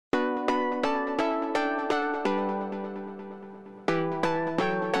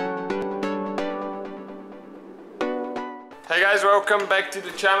Hey guys, welcome back to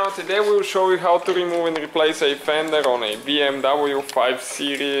the channel. Today we will show you how to remove and replace a fender on a BMW 5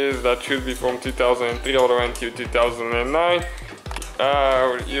 Series that should be from 2003 all the way until 2009.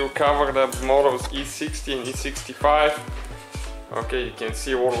 You cover the models E60 and E65. Okay, you can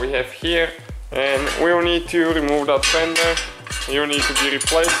see what we have here. And we will need to remove that fender. You need to be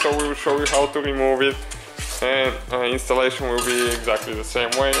replaced, so we will show you how to remove it. And installation will be exactly the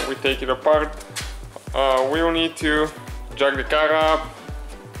same way. We take it apart. We will need to jack the car up,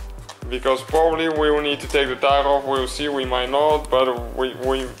 because probably we will need to take the tire off. We will see, we might not, but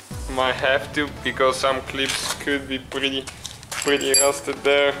we might have to, because some clips could be pretty rusted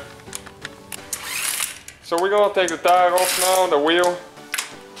there. So we're gonna take the tire off now, the wheel.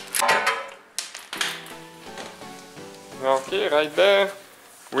 Okay, right there,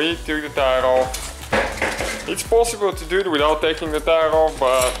 we took the tire off. It's possible to do it without taking the tire off,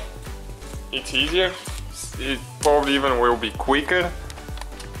 but it's easier. It probably even will be quicker.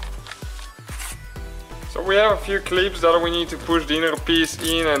 So we have a few clips that we need to push the inner piece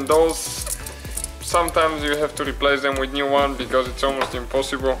in, and those sometimes you have to replace them with new one because it's almost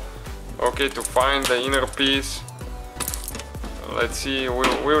impossible, okay, to find the inner piece. Let's see,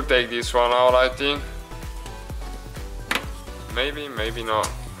 we'll take this one out, I think. Maybe not.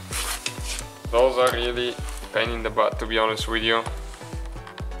 Those are really pain in the butt, to be honest with you.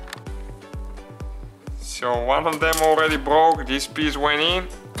 So one of them already broke, this piece went in.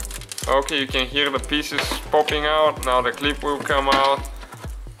 Okay, you can hear the pieces popping out. Now the clip will come out.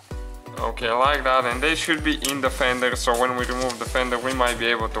 Okay, like that, and they should be in the fender, so when we remove the fender we might be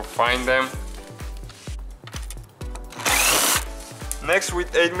able to find them. Next,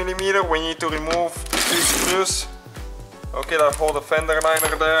 with 8mm we need to remove the 2 screws. Okay, that hold the fender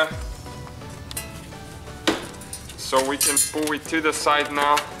liner there. So we can pull it to the side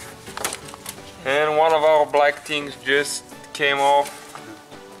now. And one of our black things just came off.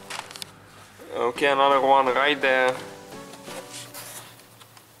 Okay, another one right there.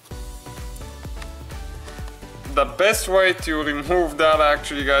 The best way to remove that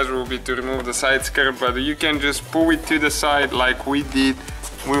actually, guys, will be to remove the side skirt, but you can just pull it to the side like we did.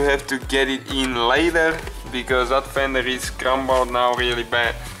 We'll have to get it in later because that fender is crumbled now really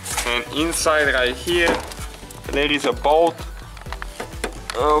bad. And inside right here there is a bolt.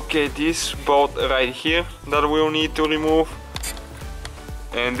 Okay, this bolt right here that we'll need to remove.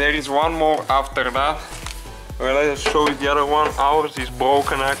 And there is one more after that. Well, let's show you the other one. Ours is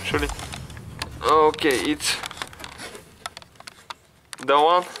broken actually. Okay, it's the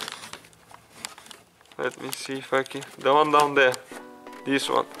one. Let me see if I can. The one down there. This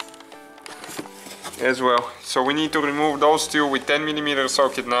one as well. So we need to remove those two with 10mm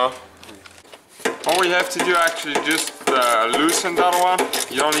socket now. All we have to do actually just loosen that one.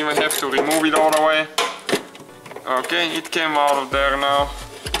 You don't even have to remove it all the way. Okay, it came out of there now.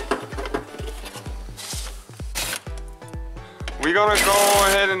 We're gonna go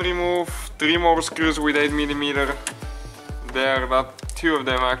ahead and remove 3 more screws with 8mm there. That 2 of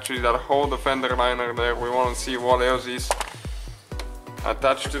them actually that hold the fender liner there. We want to see what else is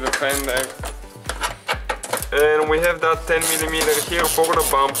attached to the fender. And we have that 10mm here for the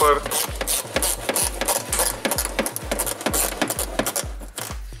bumper.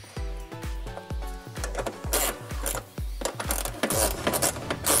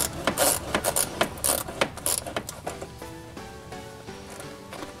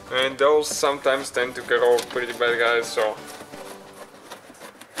 And those sometimes tend to corrode pretty bad, guys, so.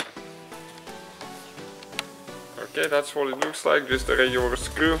 Okay, that's what it looks like, just a regular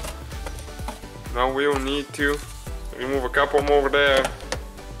screw. Now we'll need to remove a couple more there,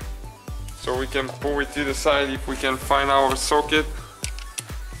 so we can pull it to the side if we can find our socket.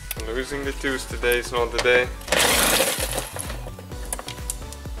 Losing the tools today is not the day.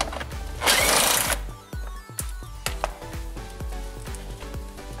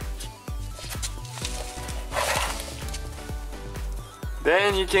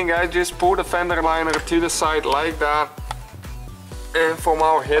 Then you can, guys, just pull the fender liner to the side like that. And from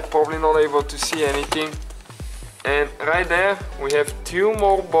our head probably not able to see anything. And right there we have 2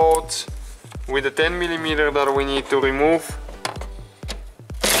 more bolts with a 10mm that we need to remove.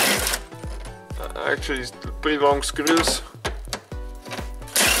 Actually it's pretty long screws.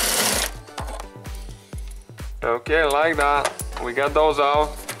 Okay, like that. We got those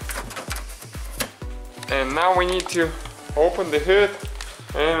out. And now we need to open the hood.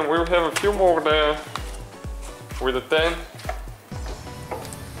 And we'll have a few more there with a 10.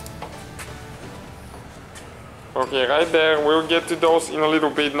 Okay, right there, we'll get to those in a little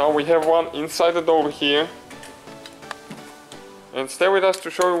bit. Now we have one inside the door here. And stay with us to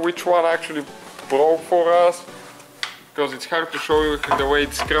show you which one actually broke for us. because it's hard to show you the way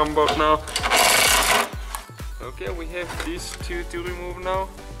it's scrambled now. Okay, we have these two to remove now.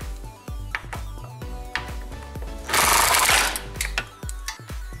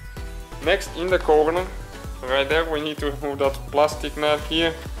 Next, in the corner, right there, we need to remove that plastic nut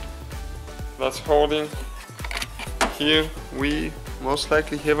here that's holding. Here we most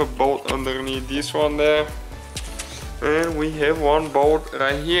likely have a bolt underneath this one there, and we have one bolt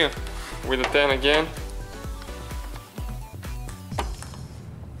right here with a 10 again.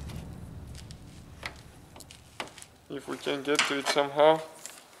 If we can get to it somehow.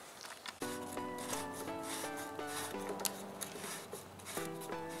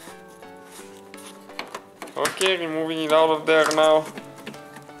 Okay, removing it out of there now.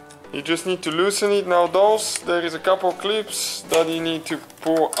 You just need to loosen it. Now there is a couple clips that you need to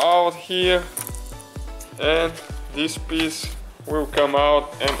pull out here, and this piece will come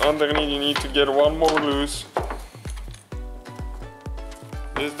out, and underneath you need to get one more loose.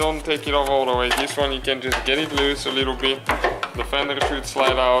 Just don't take it off all the way. This one you can just get it loose a little bit. The fender should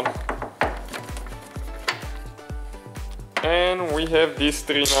slide out. And we have these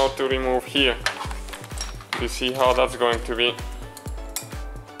three now to remove here. To see how that's going to be.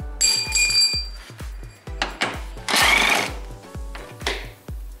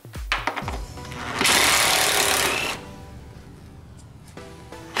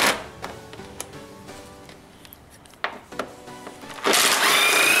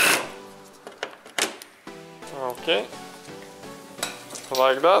 Okay,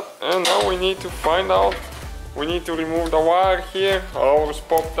 like that. And now we need to find out, we need to remove the wire here. Ours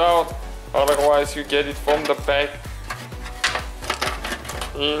popped out, otherwise you get it from the pack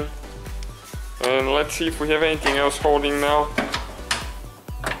in. And let's see if we have anything else holding now,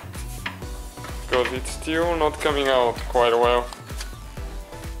 because it's still not coming out quite well.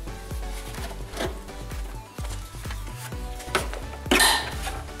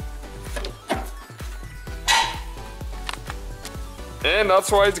 And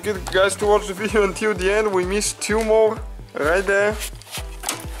that's why it's good, guys, to watch the video until the end. We missed two more right there.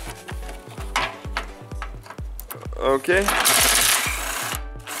 Okay.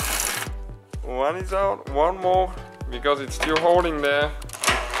 One is out, one more, because it's still holding there.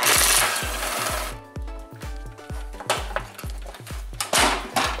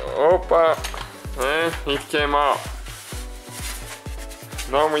 Opa, and it came out.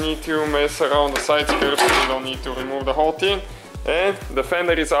 Now we need to mess around the side skirts, we don't need to remove the whole thing. And the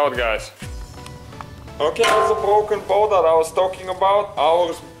fender is out, guys. Okay, that's the broken bolt that I was talking about.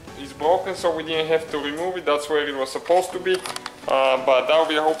 Ours is broken, so we didn't have to remove it. That's where it was supposed to be. But that will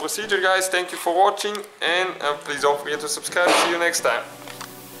be the whole procedure, guys. Thank you for watching, and please don't forget to subscribe. See you next time.